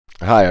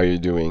Hi, how are you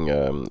doing?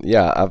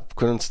 Yeah, I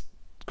couldn't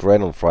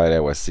grade on Friday.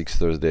 I was sick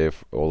Thursday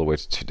all the way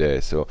to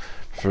today. So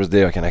first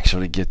day I can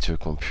actually get to a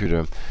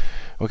computer.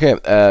 Okay,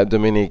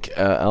 Dominic,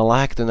 I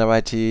like the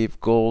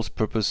narrative, goals,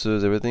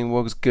 purposes, everything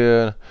works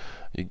good.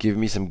 You give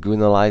me some good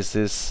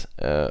analysis.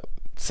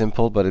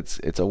 Simple, but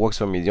it works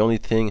for me. The only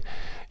thing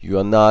you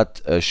are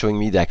not showing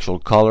me the actual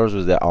colors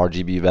with the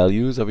RGB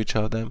values of each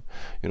of them.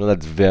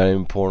 That's very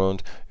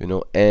important.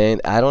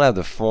 And I don't have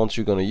the fonts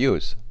you're gonna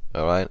use.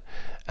 All right.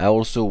 I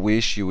also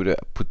wish you would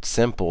put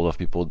samples of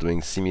people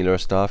doing similar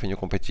stuff in your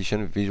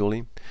competition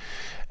visually.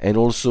 And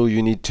also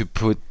you need to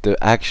put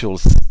the actual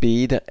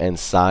speed and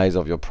size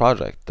of your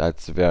project.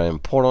 That's very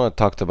important. I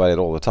talked about it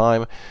all the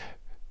time.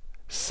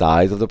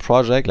 Size of the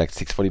project, like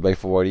 640 by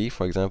 480,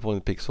 for example,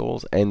 in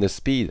pixels, and the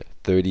speed,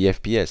 30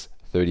 FPS,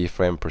 30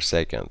 frames per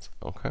second.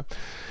 Okay.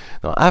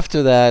 Now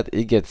after that,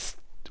 it gets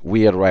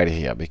weird right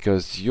here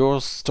because your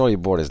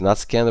storyboard is not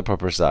scanned the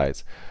proper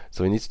size,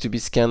 so it needs to be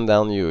scanned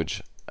down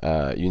huge.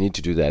 You need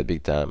to do that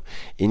big time.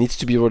 It needs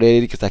to be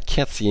rotated because I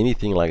can't see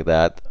anything like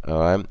that.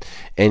 Alright,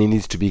 and it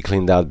needs to be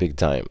cleaned out big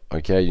time.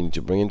 Okay, you need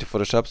to bring it into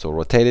Photoshop. So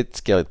rotate it,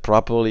 scale it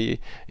properly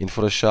in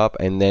Photoshop,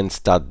 and then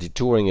start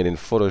detouring it in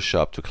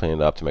Photoshop to clean it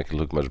up to make it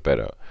look much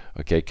better.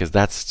 Okay, because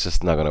that's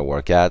just not gonna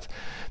work out.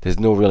 There's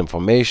no real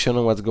information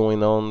on what's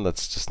going on.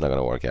 That's just not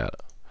gonna work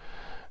out.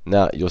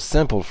 Now your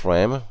sample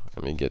frame.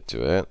 Let me get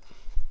to it.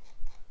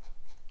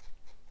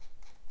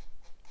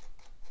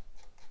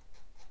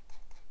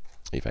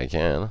 If I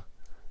can.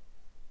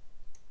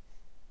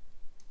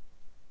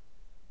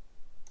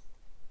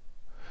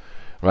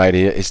 Right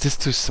here. Is this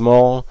too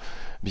small?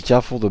 Be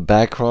careful, the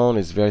background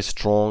is very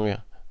strong,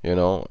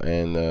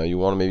 and you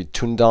want to maybe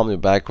tune down the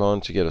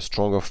background to get a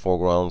stronger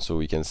foreground so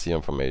we can see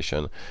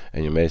information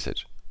and your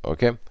message.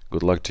 Okay?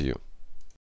 Good luck to you.